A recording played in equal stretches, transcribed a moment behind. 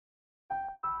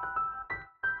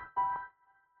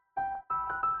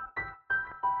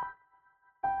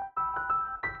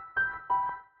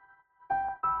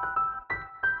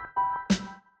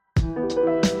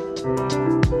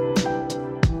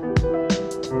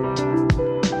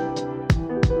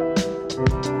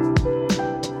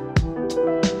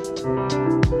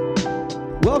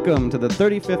Welcome to the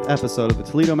 35th episode of the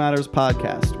Toledo Matters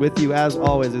podcast. With you, as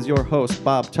always, is your host,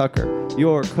 Bob Tucker,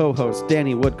 your co-host,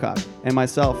 Danny Woodcock, and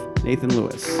myself, Nathan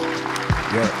Lewis.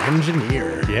 Your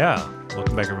engineer. Yeah.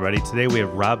 Welcome back, everybody. Today we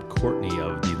have Rob Courtney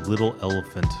of the Little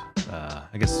Elephant,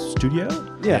 studio?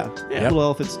 Yeah. Little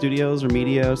Elephant Studios or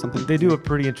media or something. They do a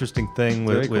pretty interesting thing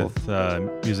with cool.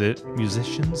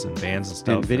 musicians and bands and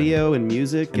stuff. And video and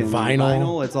music and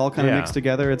vinyl. It's all kind of mixed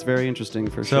together. It's very interesting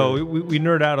for sure. So we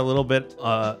nerd out a little bit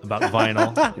about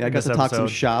vinyl. Yeah, I got to talk some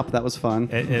shop. That was fun.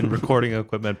 And recording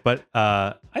equipment. But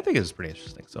I think it was pretty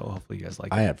interesting. So hopefully you guys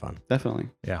like it. I had fun. Definitely.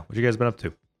 Yeah. What you guys been up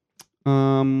to?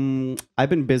 I've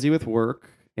been busy with work,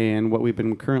 and what we've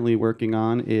been currently working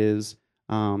on is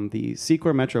the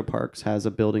Secor Metro Parks has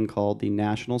a building called the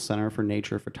National Center for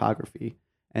Nature Photography,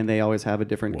 and they always have a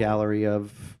different gallery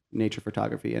of nature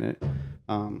photography in it.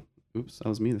 Oops, that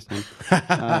was me this time.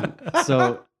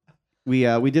 So we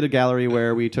did a gallery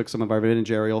where we took some of our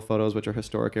vintage aerial photos, which are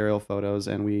historic aerial photos,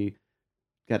 and we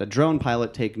got a drone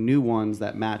pilot take new ones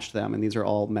that matched them, and these are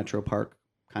all Metro Park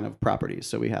kind of properties.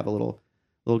 So we have a little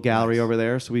gallery over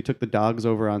there. So we took the dogs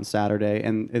over on Saturday,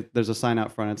 and there's a sign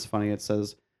out front. It's funny. It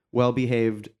says,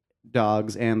 "Well-behaved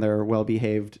dogs and their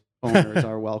well-behaved owners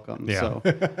are welcome." Yeah. So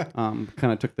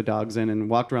kind of took the dogs in and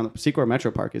walked around. The Secor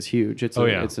Metro Park is huge. It's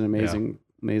an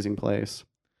amazing place.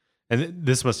 And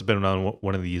this must have been on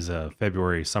one of these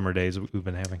February summer days we've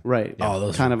been having. Right. Yeah. Oh,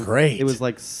 those kind of great. It was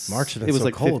like March. It was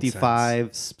like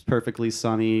 55, perfectly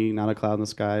sunny, not a cloud in the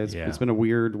sky. It's been a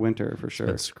weird winter for sure.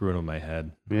 It's been screwing on my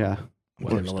head. Yeah. I'm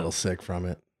getting a little sick from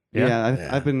it. Yeah,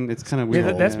 I've been. It's kind of weird.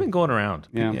 Yeah, that's been going around.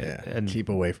 Yeah. And keep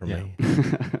away from me.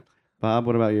 Bob,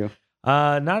 what about you?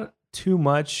 Not too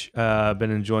much. Been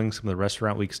enjoying some of the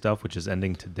restaurant week stuff, which is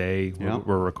ending today. Yeah.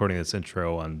 We're recording this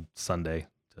intro on Sunday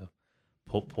to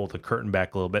pull the curtain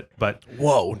back a little bit. But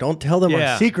whoa, don't tell them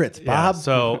our secrets, Bob. Yeah.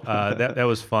 So that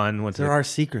was fun. There are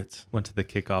secrets. Went to the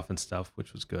kickoff and stuff,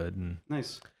 which was good. And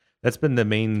nice. That's been the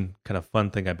main kind of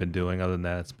fun thing I've been doing. Other than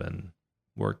that, it's been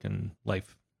work and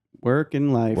life. Work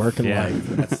and life.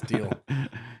 That's the deal.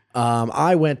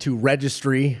 I went to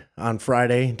Registry on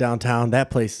Friday downtown. That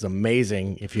place is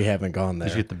amazing if you haven't gone there.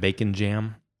 Did you get the bacon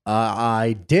jam?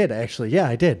 I did actually. Yeah,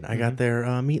 I did. I got their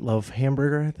meatloaf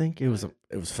hamburger. I think it was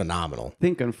phenomenal. I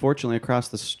think unfortunately across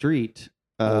the street,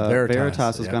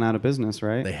 Veritas has gone out of business.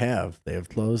 Right? They have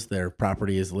closed. Their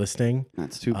property is listing.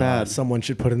 That's too bad. Someone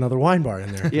should put another wine bar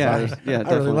in there. Yeah,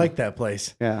 I really like that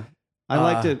place. Yeah, I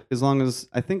liked it as long as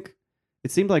I think. It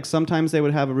seemed like sometimes they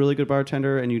would have a really good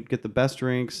bartender and you'd get the best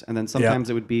drinks, and then sometimes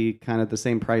it would be kind of the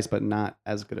same price but not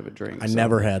as good of a drink. I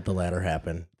never had the latter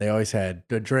happen. They always had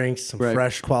good drinks, some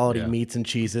fresh quality meats and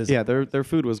cheeses. Yeah, their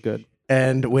food was good.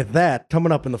 And with that,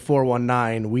 coming up in the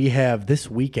 419, we have this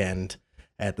weekend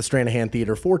at the Stranahan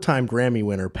Theater, 4-time Grammy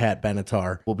winner Pat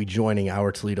Benatar will be joining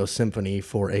our Toledo Symphony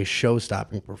for a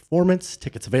show-stopping performance.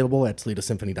 Tickets available at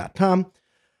ToledoSymphony.com.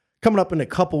 Coming up in a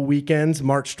couple weekends,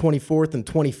 March 24th and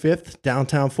 25th,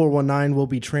 Downtown 419 will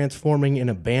be transforming an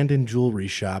abandoned jewelry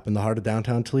shop in the heart of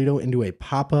downtown Toledo into a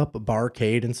pop-up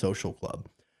barcade and social club.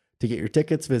 To get your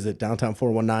tickets, visit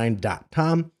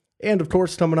downtown419.com. And of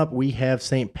course, coming up, we have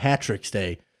St. Patrick's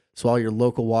Day. So all your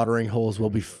local watering holes will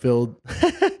be filled.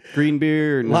 Green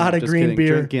beer. A lot of green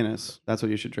beer. Drink Guinness. That's what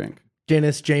you should drink.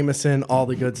 Guinness, Jameson, all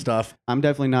the good stuff. I'm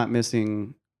definitely not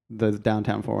missing the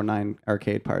Downtown 419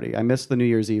 arcade party. I missed the New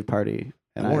Year's Eve party,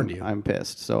 and I'm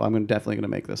pissed. So I'm definitely going to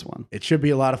make this one. It should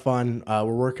be a lot of fun. We're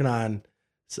working on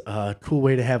a cool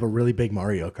way to have a really big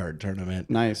Mario Kart tournament.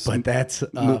 Nice. But that's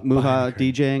Muha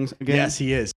DJing again? Yes,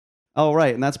 he is. Oh,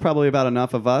 right. And that's probably about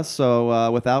enough of us.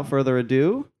 So without further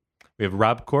ado, we have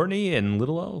Rob Courtney and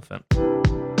Little Elephant.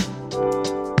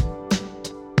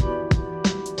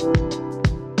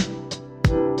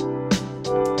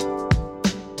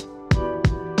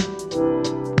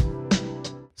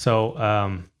 So,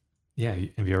 have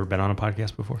you ever been on a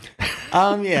podcast before?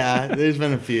 Yeah, there's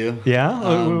been a few. Yeah?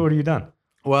 What have you done?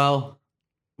 Well,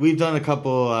 we've done a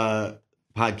couple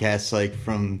podcasts like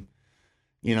from,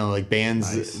 like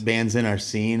bands in our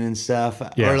scene and stuff.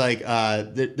 Yeah. Or like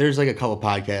there's like a couple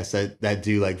podcasts that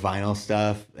do like vinyl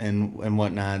stuff and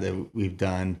whatnot that we've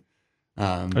done.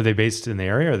 Are they based in the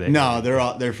area? Or are they? No,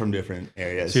 they're from different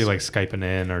areas. So you're like Skyping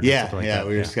in or yeah, something like yeah, that?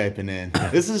 we were Skyping in.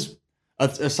 This is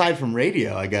aside from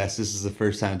radio, I guess this is the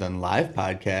first time I've done live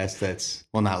podcast. That's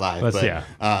not live, but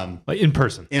like in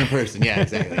person. In person, yeah,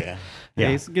 exactly, yeah. Yeah,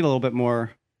 you get a little bit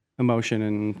more emotion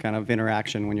and kind of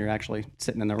interaction when you're actually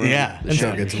sitting in the room. Yeah, the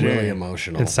show gets really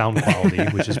emotional. And sound quality,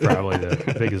 which is probably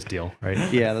the biggest deal, right?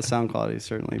 Yeah, the sound quality is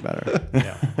certainly better.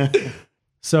 Yeah.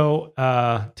 So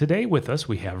today with us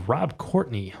we have Rob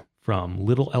Courtney from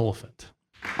Little Elephant.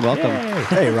 Welcome. Yay.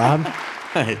 Hey, Rob.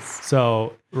 Nice.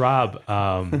 So, Rob,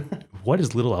 what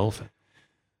is Little Elephant?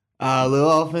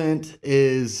 Little Elephant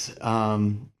is,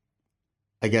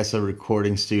 I guess, a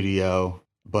recording studio,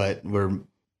 but we're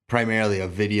primarily a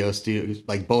video studio,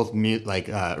 like both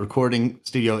recording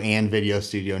studio and video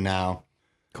studio now.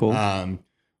 Cool.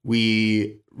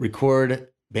 We record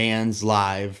bands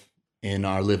live in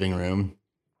our living room,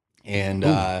 and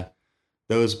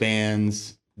those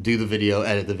bands do the video,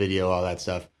 edit the video, all that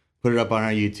stuff, put it up on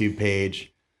our YouTube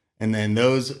page, and then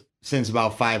those, since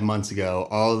about 5 months ago,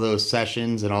 all of those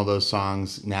sessions and all those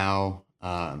songs now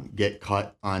get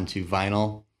cut onto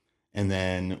vinyl, and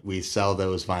then we sell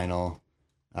those vinyl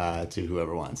to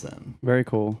whoever wants them. Very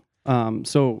cool.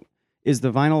 So is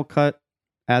the vinyl cut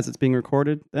as it's being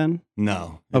recorded then?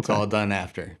 No, it's Okay. all done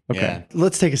after. Okay. Yeah.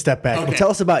 Let's take a step back. Okay. Tell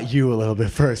us about you a little bit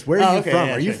first. Where are you Okay, from?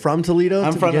 yeah, Are you sure. from Toledo?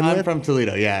 I'm to begin with? from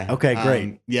Toledo, yeah. Okay,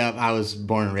 great. Yeah, I was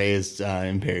born and raised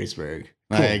in Perrysburg.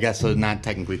 Cool. I guess so, not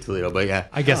technically Toledo, but yeah.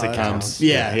 I guess it that counts.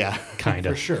 Yeah. Kind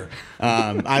For of. sure.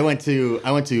 I went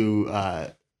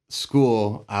to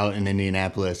school out in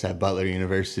Indianapolis at Butler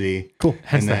University. Cool.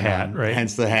 Hence And the then, hat, right?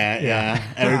 Hence the hat, yeah.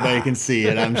 Everybody can see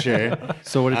it, I'm sure.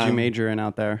 So what did you major in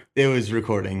out there? It was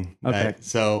recording. Okay.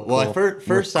 So, well, Cool. at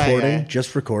first Recording?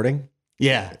 Just recording?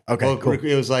 yeah. Okay, Well, cool.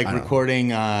 It was like I know.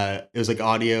 recording, it was like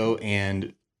audio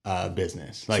and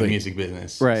business, like Sweet. music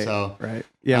business. Right. So, Right.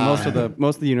 Yeah, most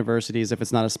of the universities, if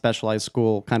it's not a specialized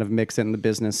school, kind of mix in the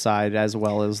business side as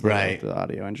well as the, Right. the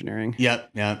audio engineering.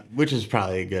 Yep, which is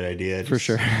probably a good idea. For just-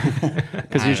 sure.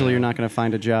 Because I usually don't you're know. not going to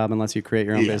find a job unless you create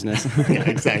your own Yeah. business. Yeah,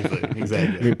 exactly. I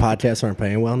Exactly. mean, podcasts aren't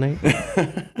paying well, Nate.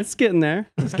 It's getting there.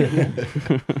 It's getting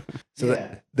there. So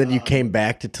Yeah. then you came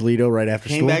back to Toledo right after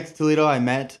Came school? back to Toledo. I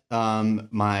met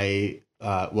I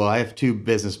have two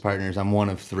business partners. I'm one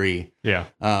of three. Yeah.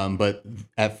 But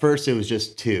at first it was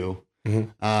just two.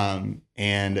 Mhm.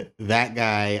 And that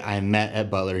guy I met at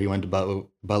Butler. He went to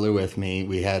Butler with me.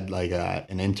 We had like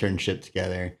an internship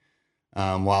together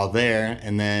while there.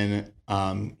 And then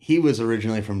he was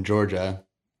originally from Georgia,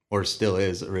 or still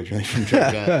is originally from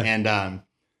Georgia. And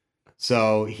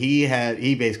so he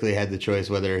basically had the choice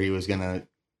whether he was gonna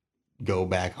go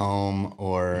back home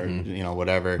or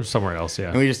whatever. Or somewhere else, yeah.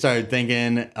 And we just started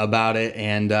thinking about it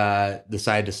and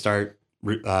decided to start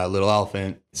Little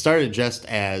Elephant. It started just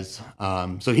as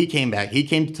so he came back. He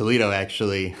came to Toledo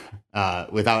actually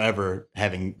without ever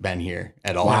having been here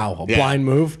at all. Wow, a Yeah. blind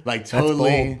move? Like That's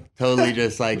bold. totally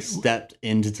just like stepped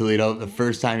into Toledo. The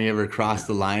first time he ever crossed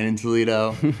the line in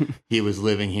Toledo, he was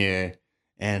living here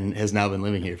and has now been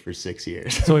living here for 6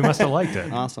 years. So he must have liked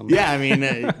it. Awesome. Yeah, I mean,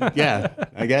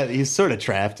 I guess he's sort of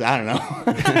trapped. I don't know.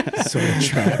 Sort of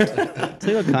trapped.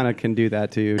 Toledo kind of can do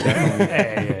that to you. Definitely.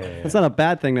 Yeah. It's not a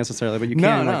bad thing necessarily, but you No,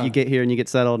 can no. like you get here and you get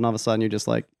settled, and all of a sudden you're just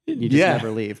like you just Yeah.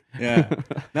 never leave. Yeah,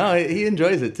 no, he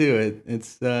enjoys it too.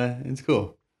 It's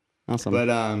cool.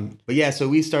 Awesome. But yeah, so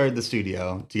we started the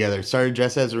studio together. Started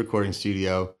just as a recording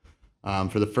studio.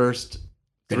 For the first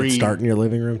Did three. it start in your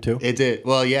living room too? It did.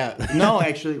 Well, yeah. No,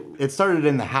 actually, it started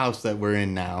in the house that we're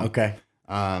in now. Okay.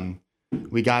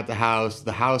 We got the house.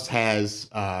 The house has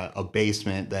a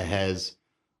basement that has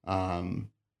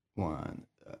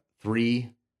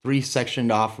three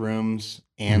sectioned off rooms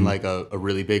and like a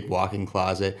really big walk-in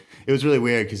closet. It was really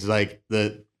weird because like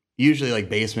usually like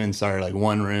basements are like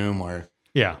one room or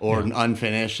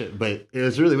unfinished, but it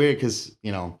was really weird because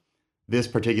this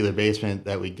particular basement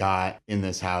that we got in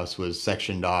this house was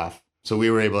sectioned off. So we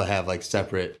were able to have like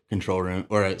separate control room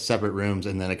or separate rooms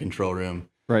and then a control room.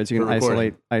 right, so you can for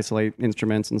recording. isolate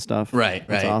instruments and stuff. Right,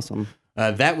 That's right. awesome.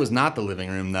 That was not the living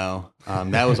room though.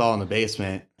 That was all in the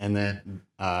basement. And then,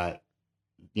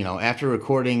 after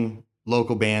recording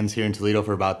local bands here in Toledo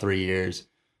for about 3 years,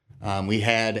 we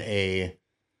had a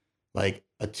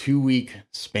 2-week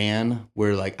span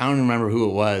where I don't remember who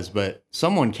it was, but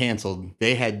someone canceled.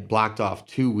 They had blocked off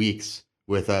 2 weeks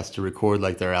with us to record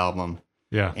their album.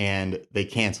 Yeah. And they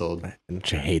canceled.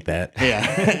 Don't you hate that? Yeah.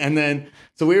 And then,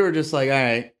 so we were just like, all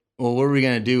right, well, what are we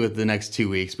going to do with the next 2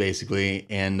 weeks, basically?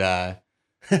 And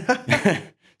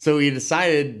so we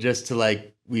decided just to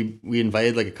we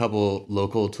invited a couple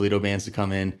local Toledo bands to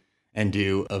come in and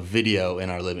do a video in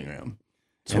our living room.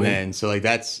 Sweet. And then, so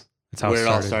that's how where it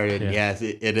all started. Yeah.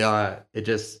 Yeah. It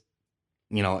just,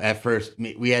 at first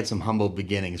we had some humble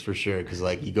beginnings for sure. Cause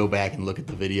you go back and look at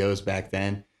the videos back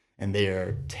then, and they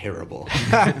are terrible.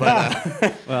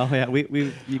 But, Well, yeah,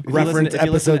 we Reference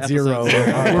episode 0.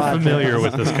 We're familiar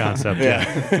with this concept.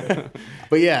 yeah.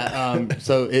 But yeah,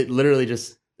 so it literally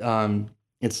just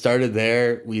it started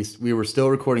there. We were still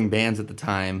recording bands at the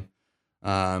time,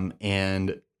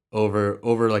 and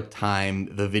over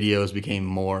time the videos became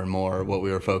more and more what we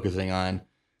were focusing on.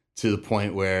 to the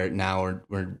point where now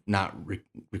we're not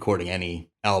recording any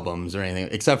albums or anything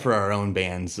except for our own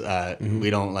bands. We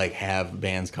don't like have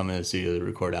bands come in the studio to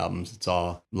record albums. It's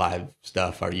all live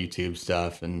stuff, our YouTube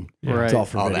stuff, and It's all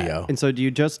for all video. that. And so do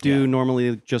you just do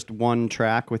normally just one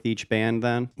track with each band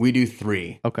then? We do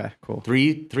 3. Okay, cool.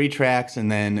 Three tracks,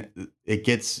 and then it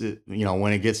gets,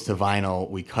 when it gets to vinyl,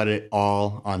 we cut it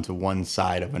all onto one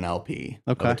side of an LP,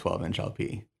 Okay. of a 12-inch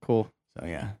LP. Cool. So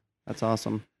yeah. That's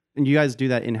awesome. And you guys do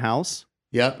that in-house?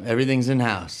 Yep, everything's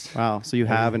in-house. Wow. So you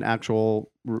have an actual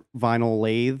vinyl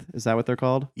lathe? Is that what they're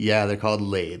called? Yeah, they're called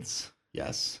lathes.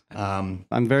 Yes. I'm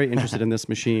very interested in this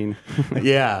machine.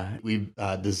 Yeah, we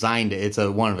designed it. It's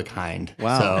a one of a kind.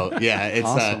 Wow. So yeah, it's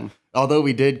Awesome. although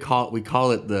we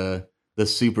call it the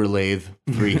Super Lathe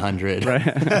 300.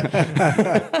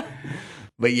 Right.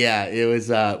 But yeah, it was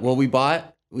we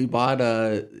bought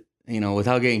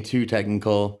without getting too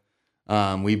technical,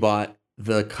 we bought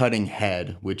the cutting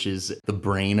head, which is the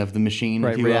brain of the machine.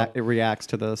 Right. If you will. It reacts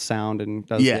to the sound and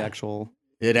does the actual.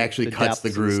 It actually the cuts the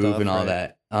depths and groove stuff, and all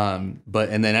right.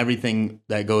 that. And then everything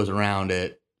that goes around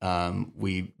it,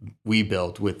 we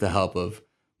built with the help of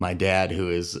my dad, who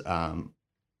is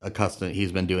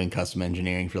he's been doing custom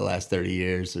engineering for the last 30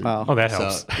 years. Wow. Oh, that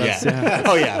helps. Yeah.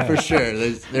 Oh yeah, for sure.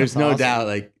 There's no awesome. doubt.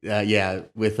 Like,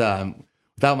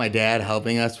 without my dad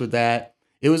helping us with that,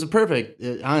 it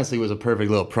honestly was a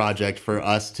perfect little project for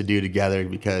us to do together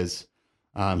because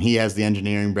he has the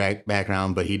engineering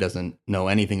background, but he doesn't know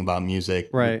anything about music.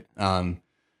 Right. And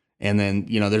then,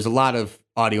 there's a lot of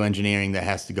audio engineering that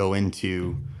has to go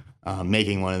into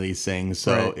making one of these things.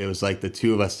 So Right. it was like the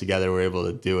two of us together were able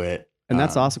to do it. And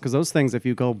that's awesome because those things, if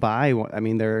you go buy, I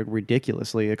mean, they're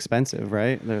ridiculously expensive,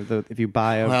 right? If you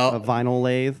buy a vinyl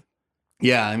lathe.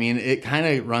 Yeah, I mean, it kind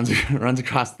of runs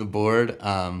across the board.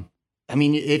 I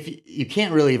mean, if you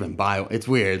can't really even buy one, it's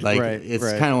weird. Like, it's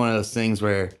kind of one of those things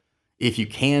where if you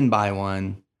can buy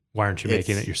one, why aren't you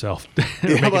making it yourself?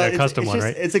 Yeah, making a custom one,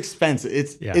 right? It's expensive.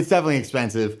 It's definitely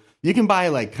expensive. You can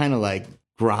buy kind of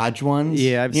garage ones.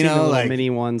 Yeah, I've seen the little mini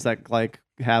ones that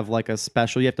have a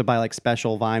special. You have to buy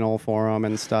special vinyl for them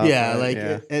and stuff. Yeah,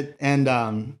 right?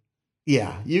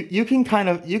 you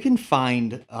can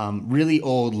find really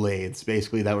old lathes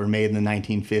basically that were made in the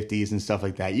 1950s and stuff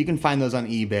like that. You can find those on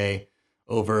eBay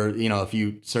over if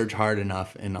you search hard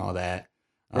enough and all that.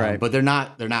 Right. But they're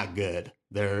not good.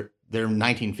 They're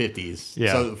 1950s.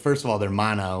 Yeah. So first of all, they're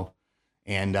mono,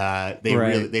 and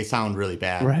they sound really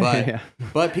bad. Right.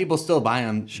 But people still buy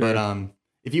them. Sure. But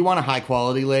if you want a high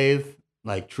quality lathe,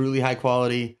 like truly high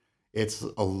quality, it's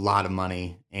a lot of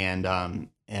money, and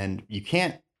you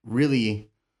can't really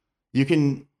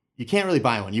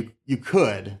buy one. You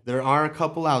could. There are a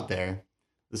couple out there.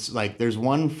 There's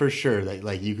one for sure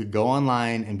that you could go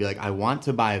online and be like, I want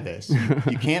to buy this.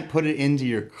 You can't put it into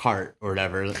your cart or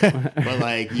whatever,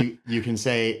 but you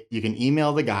can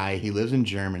email the guy. He lives in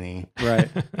Germany, Right.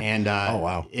 and Oh,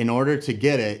 wow. in order to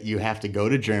get it, you have to go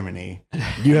to Germany.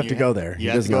 You have to go there. He you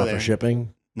have to doesn't go offer there.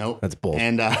 shipping. Nope, That's bull.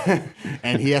 And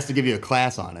and he has to give you a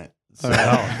class on it. So,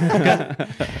 Oh.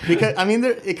 because I mean,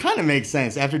 it kind of makes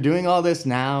sense after doing all this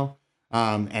now,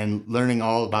 and learning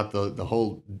all about the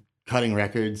whole cutting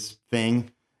records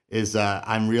thing. Is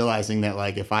I'm realizing that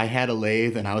if I had a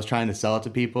lathe and I was trying to sell it to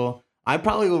people, I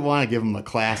probably would want to give them a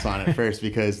class on it first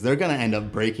because they're gonna end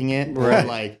up breaking it,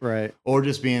 Right. or Right. or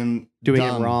just being Doing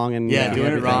dumb. it wrong and doing it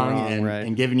everything wrong, right.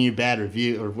 and giving you bad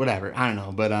review or whatever. I don't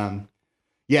know, but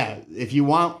yeah, if you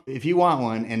want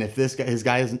one, and if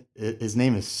his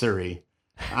name is Surrey.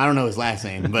 I don't know his last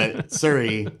name, but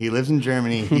Surrey, he lives in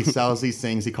Germany. He sells these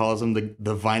things. He calls them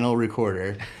the vinyl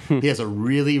recorder. He has a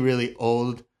really, really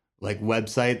old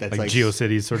website that's like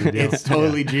GeoCities sort of deal. It's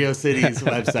totally GeoCities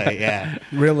website, yeah.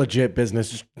 Real legit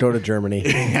business. Just go to Germany.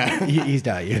 Yeah. He's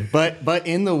got you. But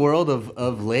in the world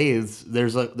of lathes,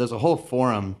 there's a whole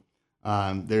forum.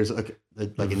 There's an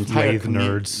entire Lathe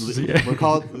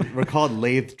nerds. We're called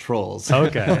lathe trolls.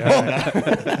 Okay.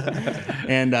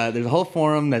 And there's a whole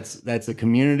forum that's a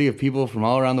community of people from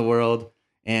all around the world.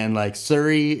 And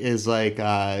Surrey is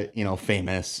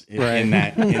famous in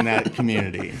that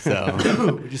community.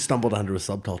 So We just stumbled onto a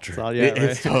subculture. So,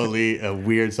 it's totally a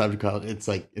weird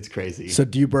subculture. It's crazy. So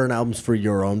do you burn albums for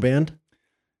your own band?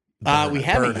 We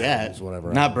haven't burn yet. albums,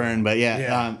 whatever. Not burn, but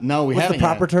yeah. No, we What's haven't the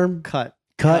proper yet. term? Cut.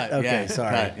 Cut? Yeah, Okay,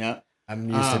 sorry. cut, yeah. I'm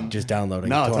used to just downloading.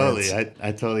 No, torrents. totally.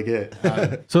 I totally get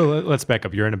it. So let's back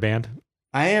up. You're in a band.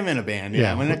 I am in a band. Yeah,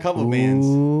 Yeah. I'm in a couple of bands.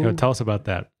 Ooh. Tell us about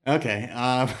that. Okay.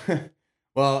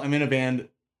 Well, I'm in a band.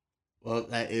 Well,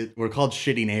 we're called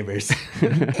Shitty Neighbors.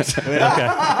 Okay.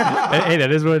 Hey,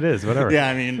 that is what it is. Whatever. Yeah,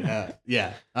 I mean,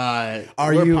 yeah. Are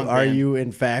we're a you punk band. you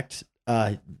in fact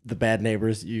the bad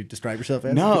neighbors you describe yourself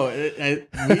as? No,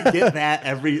 we get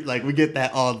that we get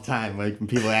that all the time. Like when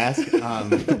people ask,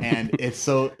 and it's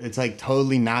like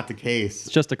totally not the case.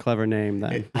 It's just a clever name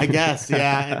then. I guess,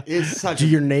 yeah. It's such. Do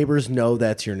your neighbors know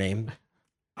that's your name?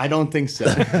 I don't think so.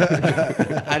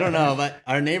 I don't know, but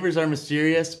our neighbors are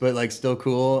mysterious, but like still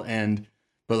cool,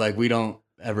 but like we don't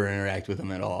ever interact with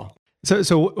them at all.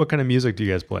 So what kind of music do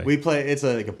you guys play? We play. It's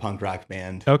like a punk rock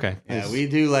band. Okay. Yeah, we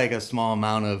do like a small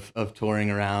amount of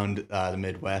touring around the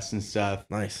Midwest and stuff.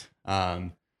 Nice.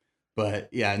 But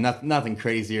yeah, nothing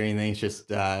crazy or anything. It's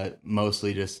just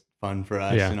mostly just fun for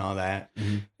us and all that.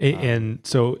 Mm-hmm. And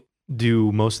so,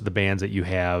 do most of the bands that you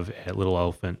have at Little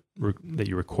Elephant that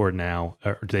you record now,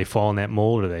 do they fall in that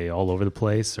mold? Are they all over the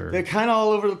place? Or they're kind of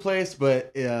all over the place,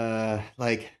 but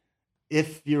like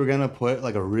if you were gonna put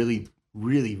like a really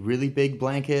big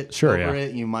blanket over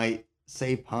it, you might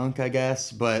say punk, I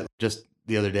guess. But just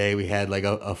the other day we had like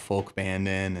a folk band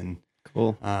in, and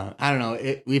cool. I don't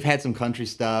know. We've had some country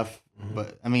stuff,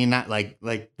 but I mean not like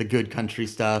the good country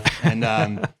stuff,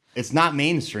 and it's not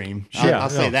mainstream. I'll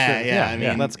say that. Sure. Yeah, I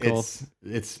mean that's cool.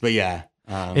 It's but yeah.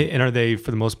 And are they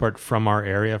for the most part from our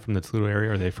area, from the Toledo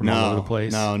area? Or are they from all over the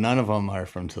place? No, none of them are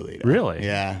from Toledo. Really?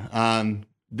 Yeah.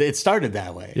 It started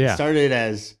that way. Yeah. It started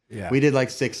as we did like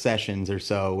 6 sessions or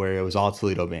so where it was all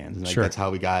Toledo bands. And like that's how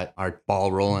we got our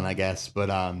ball rolling, I guess. But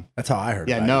that's how I heard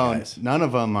about it.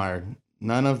 Yeah,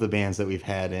 none of the bands that we've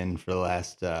had in for the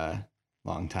last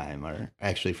long time are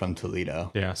actually from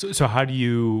Toledo. Yeah. So how do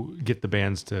you get the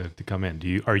bands to come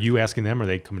in? Are you asking them, or are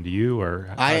they coming to you, or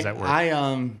how does that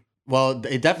work? Well,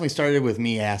 it definitely started with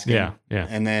me asking. Yeah.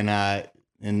 And then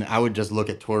and I would just look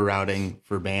at tour routing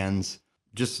for bands.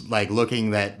 Just like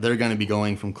looking that they're going to be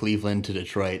going from Cleveland to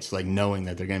Detroit, so like knowing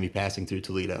that they're going to be passing through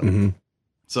Toledo. Mm-hmm.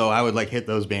 So I would like hit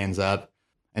those bands up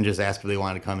and just ask if they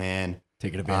wanted to come in.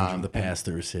 Taking advantage of the pass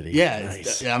through city. Yeah.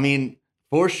 Nice. I mean,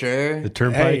 for sure. The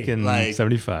Turnpike and like,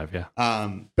 75. Yeah.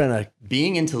 Been a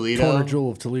being in Toledo. Corner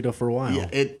jewel of Toledo for a while. Yeah,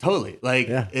 it totally. Like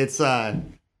it's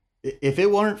if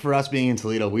it weren't for us being in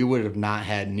Toledo, we would have not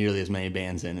had nearly as many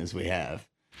bands in as we have.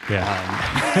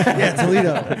 Yeah.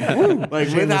 Toledo. Woo. Like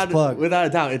without a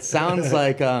doubt, it sounds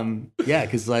like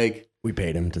because like we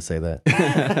paid him to say that.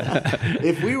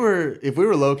 if we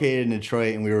were located in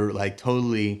Detroit and we were like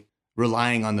totally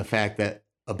relying on the fact that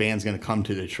a band's going to come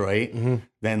to Detroit,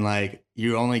 then like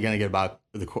you're only going to get about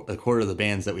a quarter of the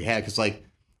bands that we had, because like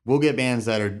we'll get bands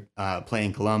that are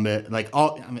playing Columbus, like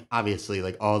obviously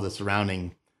like all the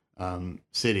surrounding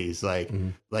cities, like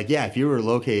if you were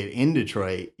located in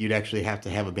Detroit, you'd actually have to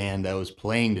have a band that was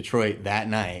playing Detroit that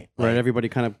night. Like, right, everybody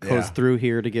kind of goes through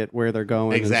here to get where they're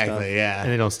going. Exactly, and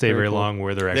they don't stay very long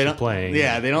where they're actually playing.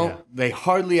 Yeah, they don't. Yeah. They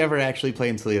hardly ever actually play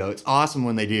in Toledo. It's awesome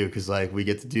when they do, because like we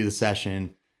get to do the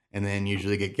session and then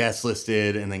usually get guest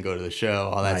listed and then go to the show,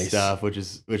 all that stuff, which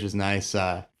is nice.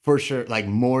 For sure, like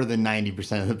more than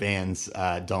 90% of the bands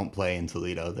don't play in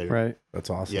Toledo. Right.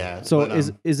 That's awesome. Yeah. So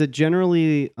is it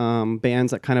generally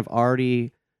bands that kind of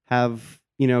already have,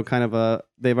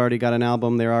 they've already got an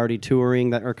album, they're already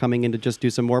touring, that are coming in to just do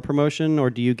some more promotion?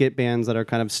 Or do you get bands that are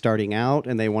kind of starting out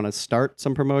and they want to start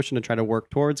some promotion to try to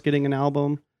work towards getting an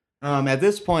album? At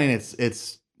this point,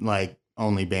 it's like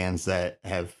only bands that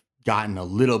have gotten a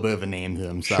little bit of a name to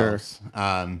themselves.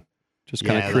 Sure. Just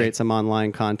kind of create some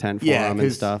online content for them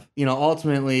and stuff.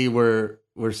 Ultimately we're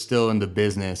still in the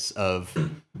business of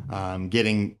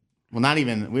getting. Well,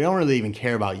 we don't really even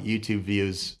care about YouTube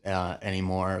views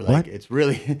anymore. Like it's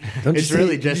really,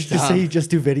 really just. Did you say you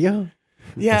just do video?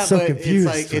 Yeah, I'm so but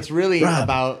confused. it's really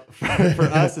about for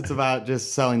us. It's about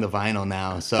just selling the vinyl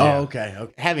now. So okay.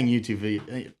 Having YouTube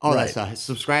video, all that stuff.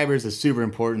 Subscribers is super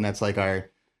important. That's like our.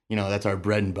 That's our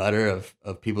bread and butter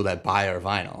of people that buy our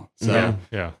vinyl. So,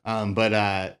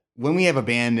 but when we have a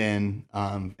band in,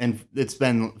 and it's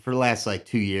been for the last like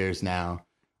 2 years now,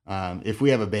 if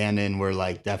we have a band in, we're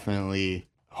like definitely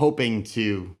hoping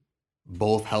to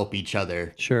both help each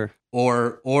other. Sure.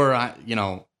 Or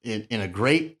in a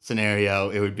great scenario,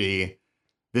 it would be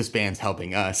this band's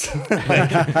helping us. Like,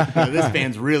 this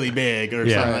band's really big or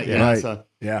something like that. So,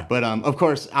 But of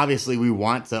course, obviously, we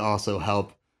want to also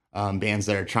help bands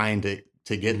that are trying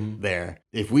to get there.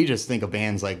 If we just think of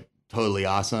bands like totally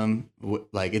awesome,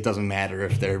 like it doesn't matter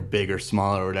if they're big or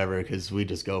small or whatever, because we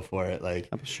just go for it. Like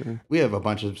we have a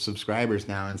bunch of subscribers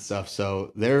now and stuff,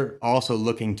 so they're also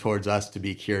looking towards us to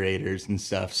be curators and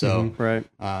stuff. So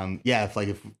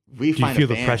if we find you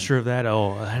feel a band, the pressure of that?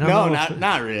 I don't know.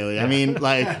 Not really. I mean,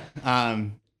 like I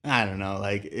don't know.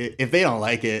 Like if they don't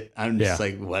like it, I'm just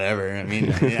like whatever. I mean,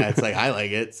 it's like I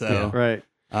like it. So right.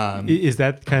 Is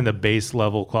that kind of the base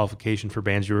level qualification for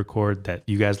bands you record, that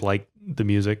you guys like the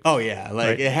music? Oh yeah,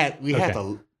 like Right. we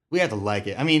had to like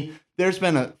it. I mean, there's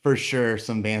been for sure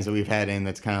some bands that we've had in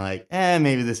that's kind of like,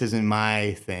 maybe this isn't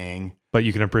my thing, But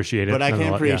you can appreciate it. but I can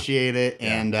nonetheless. appreciate it,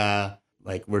 and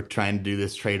like we're trying to do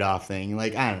this trade off thing.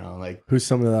 Like I don't know, like Who's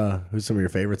some of your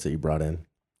favorites that you brought in?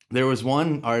 there was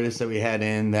one artist that we had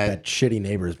in That shitty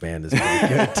neighbors band is pretty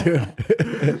good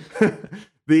too.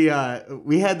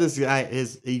 we had this guy.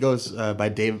 He goes by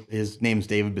Dave. His name's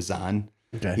David Bazan.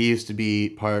 Okay. He used to be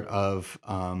part of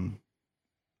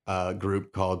a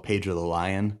group called Pedro the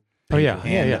Lion. Oh yeah,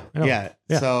 And, yeah. I know.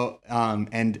 Yeah. So,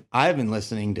 and I've been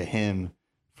listening to him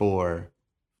for,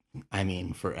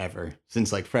 forever,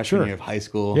 since like freshman Sure. year of high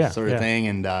school, Yeah, sort of yeah. thing.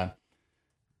 And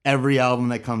every album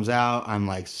that comes out, I'm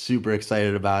like super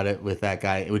excited about it with that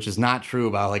guy, which is not true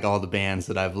about like all the bands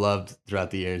that I've loved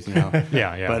throughout the years, you know.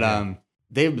 Yeah. But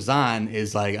Dave Bazan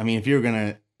is like, I mean, if you were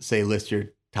gonna say list your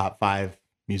top 5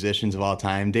 musicians of all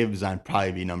time, Dave Bazan would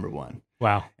probably be number 1.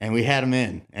 Wow. And we had him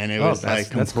in, and it Oh, was like that's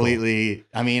cool. completely.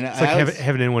 I mean, It's like I was,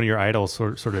 having in one of your idols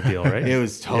sort of deal, right? it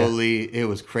was totally, it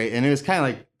was crazy, and it was kind of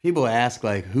like people ask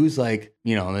like, who's like,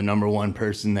 you know, the number 1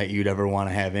 person that you'd ever want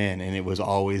to have in, and it was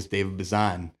always David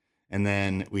Bazan. And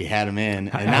then we had him in,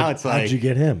 and now it's like, How'd you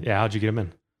get him? Yeah, how'd you get him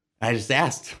in? I just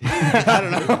asked. I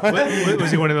don't know. Was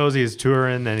he one of those? He's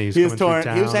touring and he's He was coming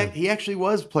touring. through town? He actually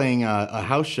was playing a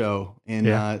house show in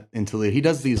Toledo. He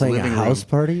does these Playing a living house room.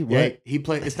 party? What? Yeah, he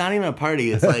play. It's not even a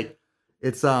party. It's like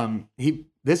it's he.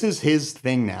 This is his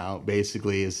thing now.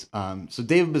 Basically, is so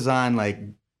David Bazan like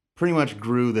pretty much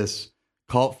grew this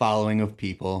cult following of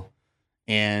people,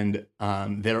 and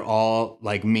they're all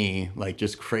like me, like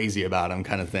just crazy about him,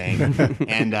 kind of thing,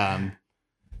 and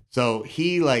so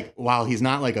he like, while he's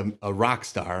not like a rock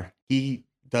star, he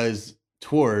does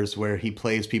tours where he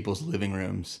plays people's living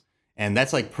rooms, and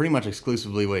that's like pretty much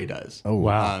exclusively what he does. Oh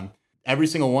Wow. Every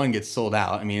single one gets sold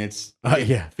out. I mean, it's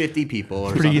yeah. 50 people. Or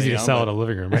Pretty something, easy you to know, sell but- at a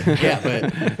living room, right? Yeah,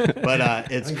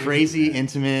 but it's crazy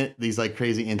intimate. These like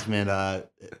crazy intimate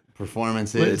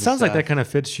performances. Well, it and sounds like stuff. that kind of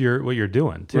fits what you're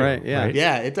doing too. Right, yeah.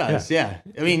 Yeah, it does. Yeah.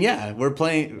 I mean, yeah, we're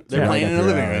playing. They're Yeah. playing in a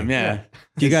living Yeah. room. Yeah.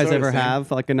 Do you It's guys sort of ever same.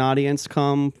 have like an audience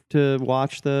come to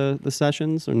watch the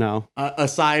sessions or no?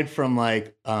 Aside from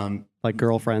like Like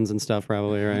girlfriends and stuff,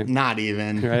 probably, right? not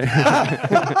even. Right.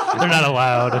 They're not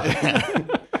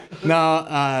allowed.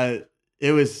 No,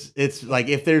 it's like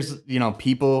if there's, you know,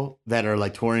 people that are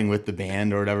like touring with the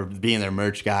band or whatever, being their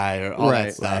merch guy or all that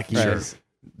Right, stuff. right.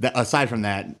 Aside from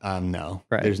that, no.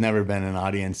 Right. There's never been an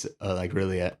audience like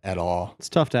really at all. It's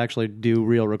tough to actually do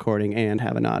real recording and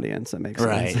have an audience. That makes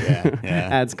Right, sense. yeah, yeah.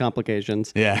 Adds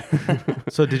complications. Yeah.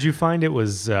 So did you find it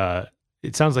was?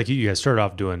 It sounds like you guys started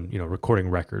off doing, recording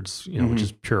records, which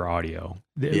is pure audio.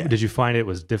 Yeah. Did you find it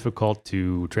was difficult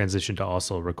to transition to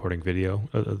also recording video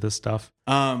of this stuff,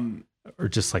 or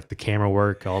just like the camera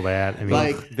work, all that? I mean,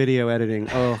 Like, Video editing.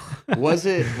 Oh, was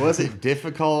it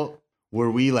difficult? Were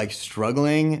we like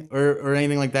struggling or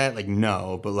anything like that? Like,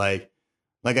 no, but like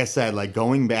I said, like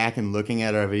going back and looking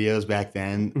at our videos back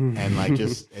then and like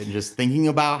just thinking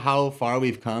about how far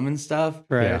we've come and stuff.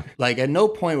 right. Yeah. Like at no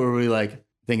point were we like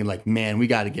thinking like, man, we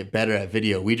got to get better at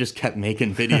video. We just kept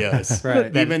making videos.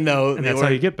 Right. Even though and they that's were,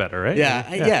 how you get better, right?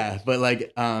 yeah. But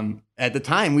like at the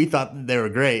time we thought that they were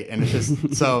great. And it's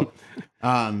just so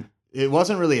it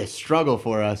wasn't really a struggle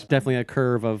for us. Definitely a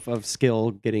curve of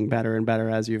skill getting better and better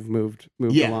as you've moved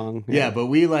along. Yeah, but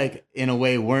we like in a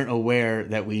way weren't aware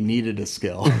that we needed a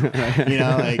skill. You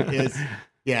know, like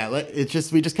it's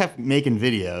just we just kept making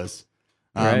videos.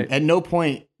 Right. At no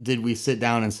point did we sit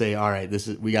down and say, "All right,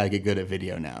 we got to get good at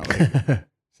video now." Like,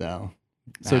 so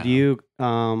So do you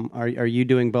are you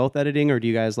doing both editing, or do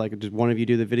you guys like just one of you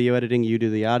do the video editing, you do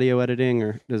the audio editing,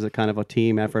 or is it kind of a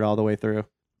team effort all the way through?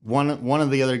 one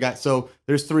of the other guys? So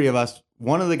there's 3 of us.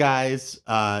 One of the guys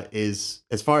is,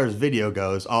 as far as video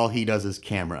goes, all he does is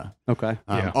camera. Okay.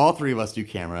 Yeah. All 3 of us do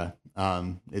camera.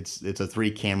 It's a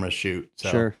 3 camera shoot. So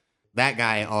Sure. that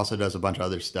guy also does a bunch of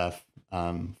other stuff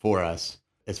for us.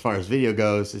 As far as video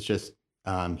goes, it's just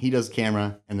he does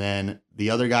camera, and then the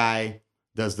other guy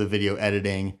does the video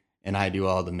editing, and I do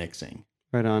all the mixing.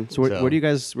 Right on. So, what are you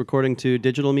guys recording to?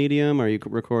 Digital medium? Are you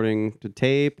recording to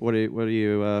tape? What do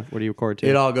you record to?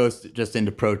 It all goes just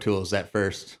into Pro Tools at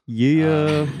first.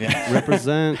 Yeah. Yeah.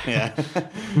 Represent. Yeah.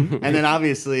 And then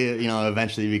obviously,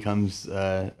 eventually becomes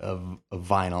a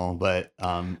vinyl, but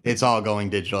it's all going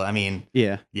digital. I mean,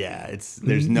 Yeah. yeah,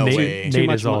 there's no way. Nate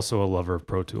much is mo- also a lover of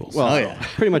Pro Tools. Well, Oh, yeah.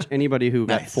 pretty much anybody who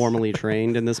got Nice. formally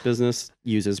trained in this business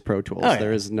uses Pro Tools. Oh, yeah.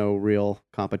 There is no real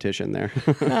competition there.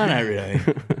 No, not really.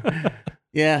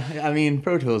 Yeah, I mean,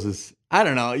 Pro Tools is. I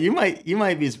don't know. You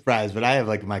might be surprised, but I have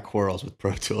like my quarrels with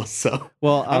Pro Tools, so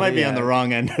Well, I might be on the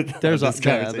wrong end. There's of this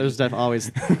conversation. there's definitely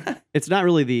always. It's not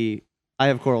really the. I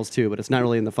have quarrels too, but it's not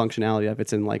really in the functionality of.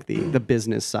 It's in like the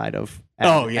business side of.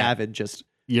 Avid just.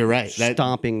 You're right.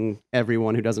 Stomping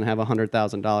everyone who doesn't have $100,000 to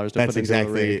put into That's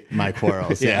exactly my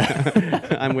quarrels.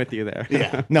 Yeah. I'm with you there.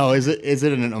 Yeah. No, is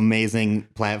it an amazing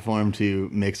platform to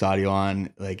mix audio on?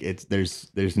 Like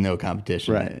there's no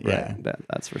competition. Right. Yeah.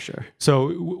 That's for sure. So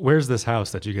where's this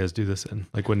house that you guys do this in?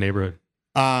 Like what neighborhood?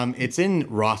 It's in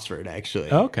Rossford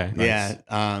actually. Oh, okay. Nice.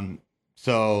 Yeah.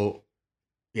 So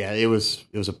yeah, it was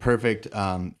a perfect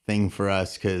thing for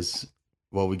us because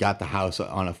we got the house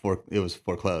on it was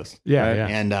foreclosed. Yeah, right? yeah.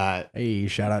 And hey,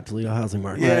 shout out Toledo housing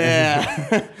market.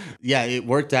 Yeah. Yeah, it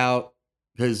worked out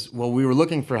because we were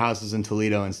looking for houses in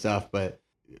Toledo and stuff, but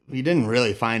we didn't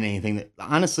really find anything that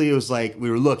honestly it was like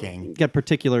we were looking. Get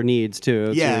particular needs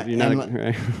too. Yeah. You're not,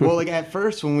 right? Well, like at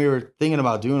first when we were thinking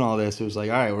about doing all this, it was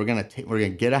like, all right, we're gonna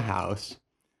get a house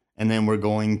and then we're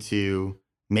going to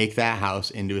make that house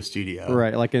into a studio.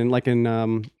 Right. Like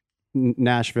in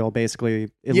Nashville, basically.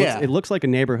 It looks like a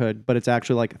neighborhood, but it's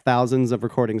actually like thousands of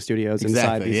recording studios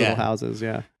inside these little houses.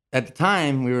 Yeah. At the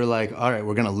time, we were like, all right,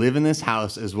 we're going to live in this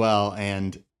house as well.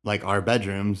 And like our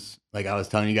bedrooms, like I was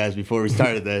telling you guys before we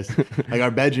started this, like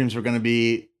our bedrooms were going to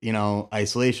be,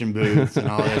 isolation booths and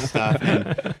all this stuff.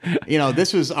 And,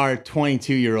 this was our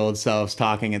 22-year-old selves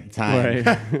talking at the time.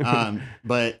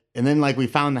 Right. And then like we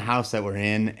found the house that we're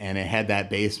in and it had that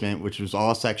basement, which was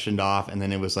all sectioned off. And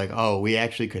then it was like, oh, we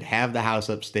actually could have the house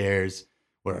upstairs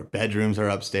where our bedrooms are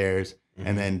upstairs. Mm-hmm.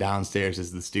 And then downstairs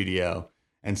is the studio.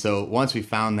 And so once we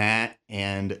found that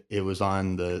and it was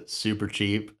on the super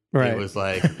cheap, right. It was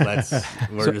like,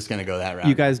 we're just going to go that route.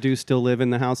 You guys do still live in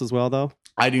the house as well though?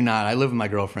 I do not. I live with my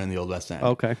girlfriend in the Old West End.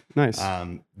 Okay, nice.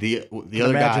 The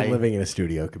other guy living in a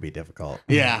studio could be difficult.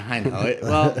 Yeah, I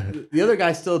know. The other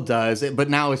guy still does it, but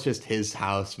now it's just his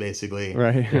house basically.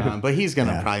 Right. But he's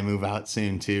gonna probably move out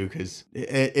soon too because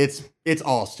it's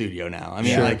all studio now. I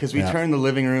mean, because we turned the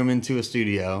living room into a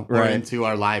studio or into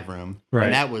our live room,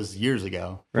 and that was years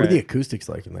ago. What are the acoustics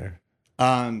like in there?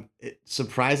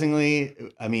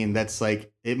 Surprisingly, I mean, that's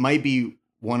like it might be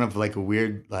one of like a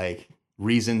weird like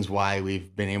reasons why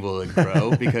we've been able to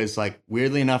grow because like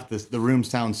weirdly enough the room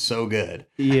sounds so good.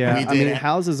 Yeah, I mean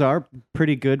houses are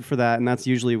pretty good for that, and that's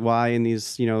usually why in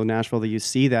these Nashville that you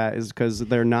see that is because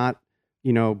they're not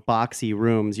boxy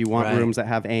rooms. You want rooms that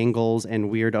have angles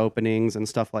and weird openings and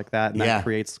stuff like that, and that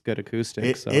creates good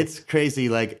acoustics. It's crazy.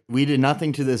 Like we did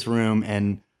nothing to this room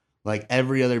and like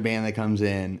every other band that comes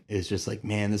in is just like,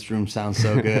 man, this room sounds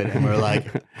so good. And we're like,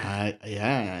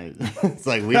 yeah, it's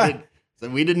like we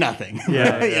did nothing.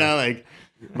 Yeah. It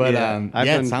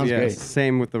sounds great.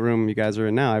 Same with the room you guys are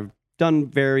in now. I've done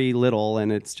very little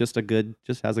and it's just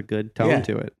has a good tone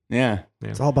to it. Yeah.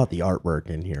 It's all about the artwork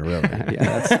in here, really.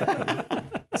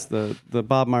 It's the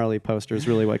Bob Marley poster is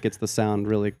really what gets the sound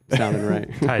really sounding right.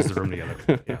 Ties the room together.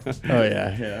 Yeah. Oh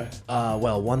yeah.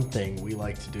 Well, one thing we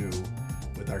like to do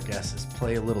with our guests is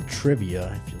play a little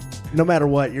trivia. No matter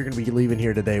what, you're going to be leaving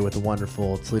here today with a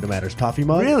wonderful Toledo Matters coffee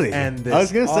mug. Really? And I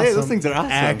was going to say, those things are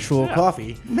awesome. Actual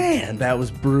coffee. Man. That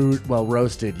was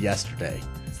roasted yesterday.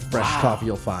 It's the freshest coffee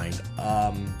you'll find.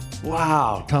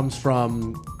 Wow. Comes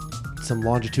from some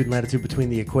longitude and latitude between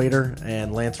the equator,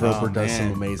 and Lance Roper does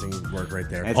some amazing work right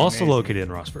there. That's also amazing. Located in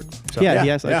Rossford. So. Yeah,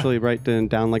 yes, actually right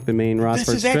down like the main Rossford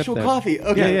strip. This is actual there. coffee.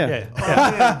 Okay.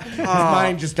 Yeah.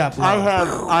 Mine just stopped.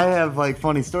 I have like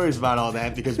funny stories about all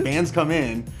that because bands come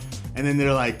in and then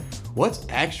they're like, what's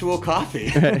actual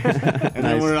coffee? And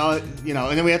then we're all, and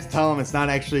then we have to tell them it's not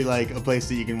actually like a place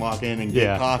that you can walk in and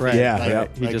get coffee. Right. Yeah.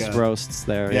 He just roasts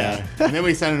there. Yeah. And then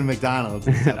we send him to McDonald's.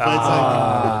 And stuff.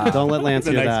 But it's don't let Lance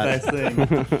hear that. Nice thing.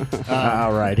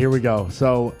 All right, here we go.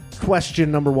 So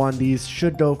question number 1, these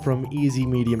should go from easy,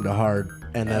 medium to hard.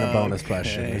 And then a bonus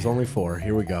question. There's only 4.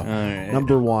 Here we go. All right.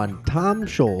 Number 1, Tom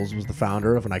Scholz was the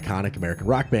founder of an iconic American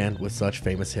rock band with such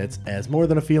famous hits as More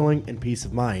Than a Feeling and Peace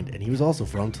of Mind, and he was also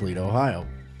from Toledo, Ohio.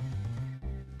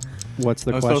 What's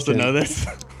the I'm question? supposed to know this?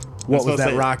 What was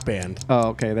that rock band? Oh,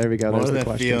 okay, there we go. More There's Than the a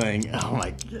question. Feeling. Oh my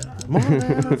god. More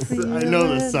Than a Feeling. I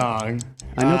know the song.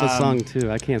 I know the song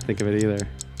too. I can't think of it either.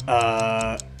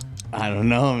 I don't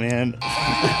know, man.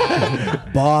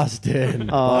 Boston.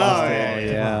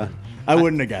 Yeah. I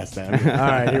wouldn't have guessed that. All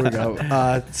right, here we go.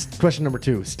 Question number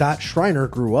 2. Stott Schreiner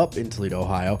grew up in Toledo,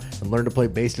 Ohio, and learned to play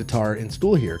bass guitar in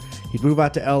school here. He'd move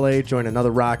out to L.A., join another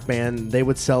rock band. They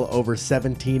would sell over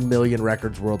 17 million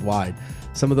records worldwide.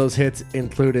 Some of those hits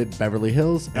included Beverly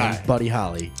Hills and Buddy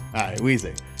Holly. All right,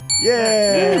 Weezy.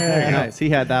 Yeah. Nice. He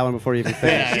had that one before he even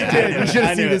finished. You did. You should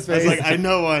have seen his I was face. like, I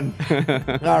know one.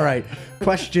 All right.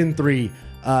 Question 3.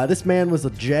 This man was a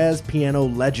jazz piano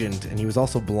legend, and he was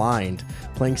also blind,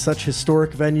 playing such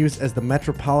historic venues as the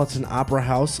Metropolitan Opera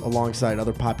House alongside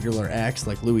other popular acts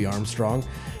like Louis Armstrong.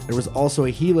 There was also a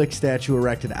Helix statue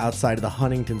erected outside of the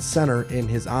Huntington Center in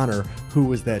his honor. Who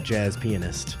was that jazz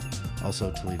pianist?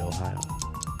 Also Toledo, Ohio.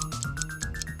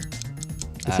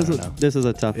 This is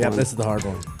a tough Yep, one. this is the hard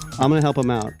one. I'm going to help him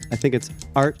out. I think it's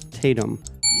Art Tatum.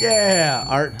 Yeah,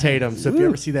 Art Tatum. So if you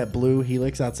ever see that blue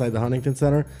Helix outside the Huntington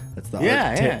Center, that's the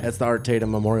that's the Art Tatum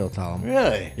Memorial Column.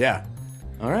 Really? Yeah.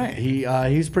 All right.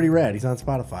 He's pretty rad. He's on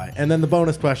Spotify. And then the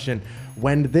bonus question.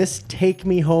 When this Take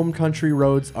Me Home Country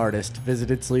Roads artist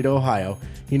visited Toledo, Ohio,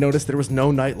 he noticed there was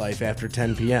no nightlife after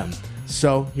 10 p.m.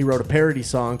 So he wrote a parody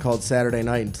song called Saturday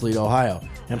Night in Toledo, Ohio,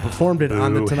 and performed it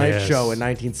on The Boo, Tonight hiss. Show in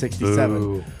 1967.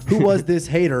 Boo. Who was this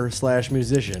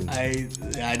hater/musician?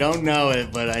 I don't know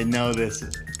it, but I know this.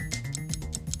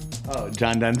 Oh,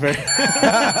 John Denver.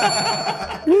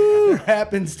 There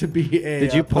happens to be a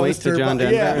Did you point to poster John by-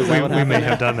 Denver? Yeah. Is that what We may happened?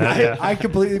 have done that. Yeah. I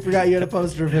completely forgot you had a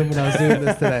poster of him when I was doing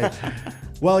this today.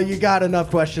 Well, you got enough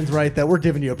questions right that we're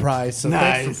giving you a prize, so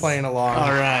thanks Nice. for playing along.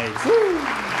 All right.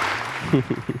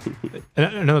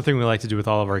 And another thing we like to do with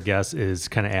all of our guests is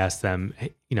kind of ask them,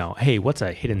 hey, what's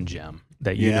a hidden gem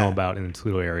that you know about in the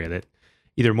Toledo area that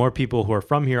either more people who are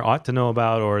from here ought to know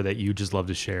about, or that you just love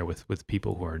to share with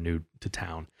people who are new to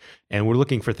town? And we're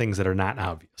looking for things that are not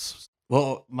obvious.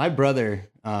 Well, my brother,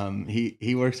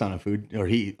 he works on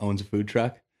he owns a food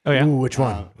truck. Oh yeah, Ooh, which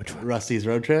one? Which one? Rusty's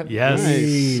Road Trip. yes.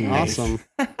 Nice. Awesome.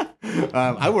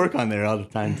 I work on there all the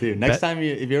time too. Next time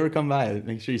if you ever come by,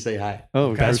 make sure you say hi.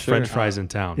 Oh, Best for sure. French fries in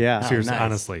town. Yeah. seriously, Oh, nice.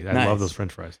 honestly, I Nice. love those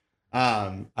French fries.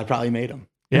 I probably made them.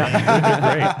 Yeah,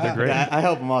 they're great. They're great. I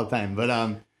help them all the time.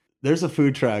 But there's a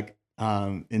food truck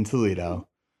in Toledo.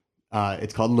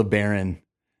 It's called LeBaron.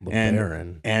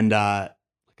 LeBaron. And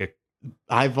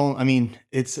Like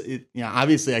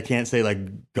obviously I can't say like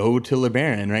go to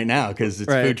LeBaron right now because it's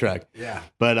a Right. food truck. Yeah.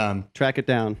 But Track it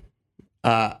down.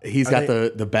 he's Are got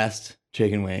the best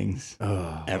chicken wings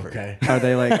Oh, ever. okay. Are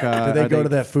they like? Do they go to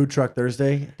that food truck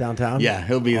Thursday downtown? Yeah,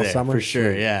 he'll be All there summer? for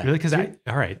sure. Sweet. Yeah. Really? Because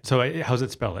all right. So how's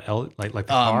it spelled? Like the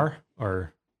car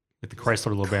or like the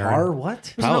Chrysler LeBaron? Car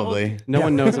what? Probably. No Yeah.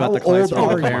 one knows about the How old Chrysler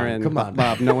are you? LeBaron. Come on.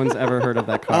 Bob. No one's ever heard of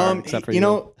that car except for you. You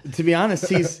know, to be honest,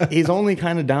 he's only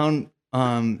kind of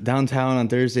downtown on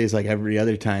Thursdays like every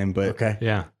other time, but Okay.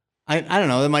 Yeah. I don't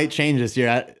know. It might change this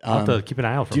year. I'll have to keep an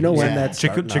eye out for Do you know them. when Yeah. that's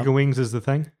starting chicken up? wings is the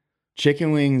thing?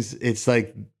 Chicken wings, it's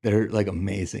like they're like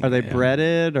amazing. Are they man.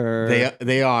 breaded or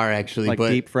They are actually, like but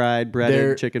deep fried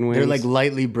breaded chicken wings? they're like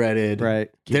lightly breaded. right.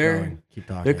 Keep They're going. Keep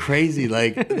talking. they're crazy.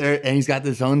 Like and he's got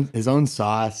his own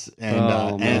sauce and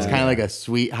Oh, and it's man. kind of like a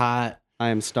sweet hot. I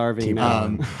am starving Keep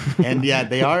now. And yeah,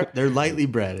 they're lightly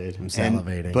breaded. I'm And-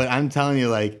 salivating. but I'm telling you,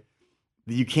 like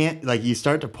you can't like you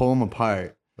start to pull them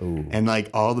apart. Ooh. And like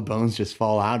all the bones just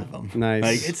fall out of them. Nice.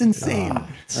 Like it's insane.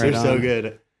 They're Right so on.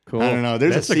 good. Cool. I don't know.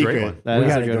 There's That's a a secret. great one. That We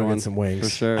is a gotta good go one get some wings. for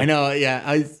sure. I know.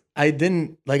 Yeah. I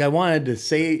didn't like. I wanted to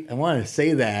say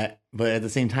that, but at the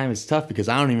same time, it's tough because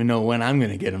I don't even know when I'm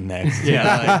gonna get them next.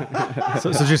 Yeah.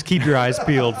 So just keep your eyes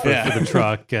peeled for Yeah. the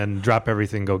truck and drop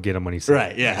everything. Go get him when he's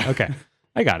Right. Yeah. Okay,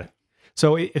 I got it.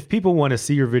 So if people want to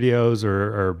see your videos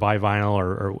or buy vinyl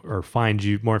or find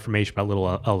you more information about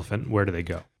Little Elephant, where do they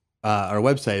go? Our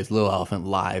website is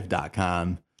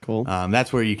littleelephantlive.com. Cool.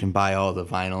 That's where you can buy all the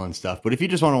vinyl and stuff. But if you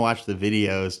just want to watch the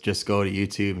videos, just go to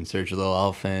YouTube and search Little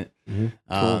Elephant.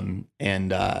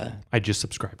 And I just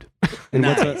subscribed. And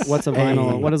nice. what's a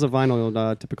vinyl? Hey. What does a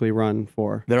vinyl typically run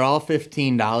for? they're all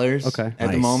 $15 Okay. at the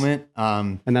Nice. moment.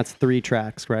 And that's 3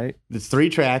 tracks, right? It's 3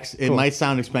 tracks. It Cool. might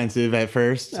sound expensive at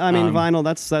first. I mean, vinyl.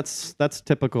 That's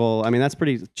typical. I mean, that's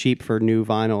pretty cheap for new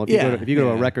vinyl. If you go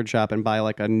to a Yeah. record shop and buy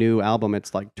like a new album,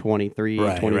 it's like $23,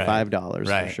 Right, $25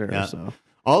 right, for sure. yeah. So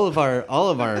all of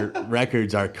our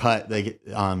records are cut. Like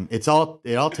it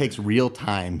all takes real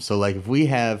time. So like if we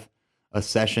have a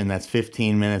session that's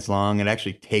 15 minutes long, it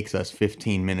actually takes us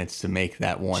 15 minutes to make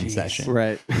that one Jeez. session.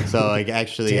 right. So like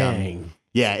actually, Dang.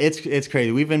 yeah, it's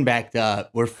crazy. We've been backed up.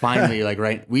 We're finally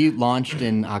we launched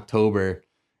in October.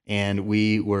 And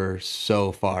we were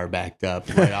so far backed up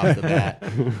right off the bat,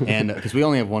 and because we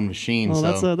only have one machine,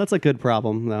 Well, so that's a good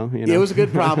problem though. You know? it was a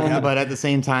good problem. But at the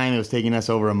same time, it was taking us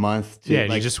over a month to Yeah,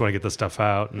 like you just want to get the stuff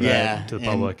out and, to the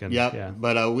public. And yep. yeah.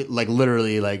 But we, like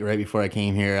literally, like right before I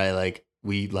came here,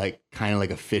 we kind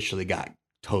of officially got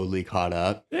totally caught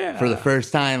up for the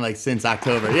first time since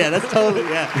October. Yeah, that's totally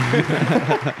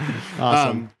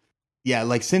Awesome. yeah,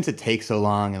 like since it takes so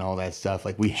long and all that stuff,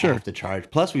 like we Sure. have to charge.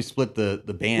 Plus, we split the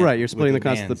band. Right, you're splitting the with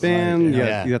cost of the bands. band.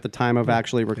 Yeah. You have the time of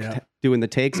actually doing the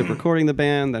takes of recording the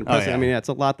band. Then pressing. yeah. I mean, it's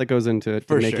a lot that goes into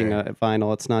For making sure. a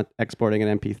vinyl. It's not exporting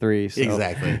an MP3. So.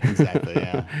 Exactly.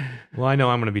 Yeah. Well, I know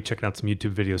I'm going to be checking out some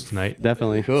YouTube videos tonight.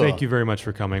 Definitely. Cool. Thank you very much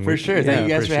for coming. For sure. Thank you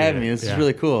guys for appreciate having it. me. This Yeah. is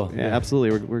really cool. Yeah,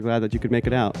 absolutely. We're glad that you could make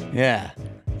it out. Yeah.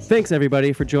 Thanks,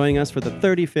 everybody, for joining us for the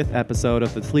 35th episode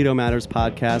of the Toledo Matters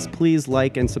podcast. Please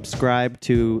like and subscribe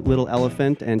to Little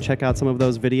Elephant and check out some of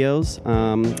those videos.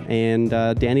 And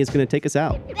Danny is going to take us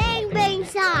out. Bang bang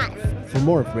shots. For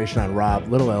more information on Rob,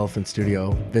 Little Elephant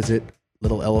Studio, visit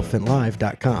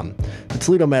littleelephantlive.com. The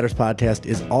Toledo Matters podcast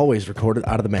is always recorded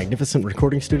out of the magnificent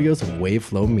recording studios of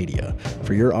Waveflow Media.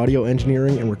 For your audio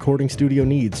engineering and recording studio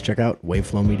needs, check out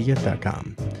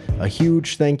waveflowmedia.com. A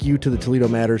huge thank you to the Toledo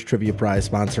Matters Trivia Prize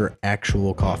sponsor,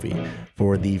 Actual Coffee.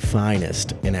 For the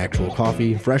finest in actual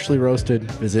coffee, freshly roasted,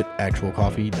 visit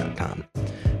actualcoffee.com.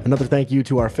 Another thank you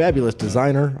to our fabulous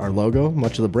designer. Our logo,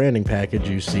 much of the branding package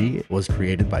you see, was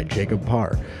created by Jacob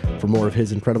Parr. For more of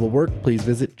his incredible work, please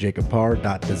visit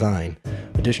jacobparr.design.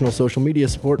 Additional social media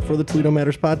support for the Toledo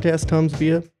Matters podcast comes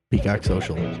via Peacock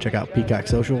Social. Check out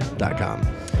peacocksocial.com.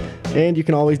 And you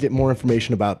can always get more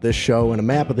information about this show and a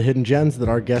map of the hidden gems that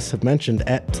our guests have mentioned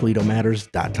at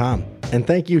ToledoMatters.com. And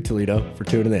thank you, Toledo, for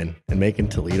tuning in and making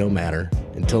Toledo matter.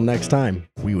 Until next time,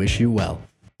 we wish you well.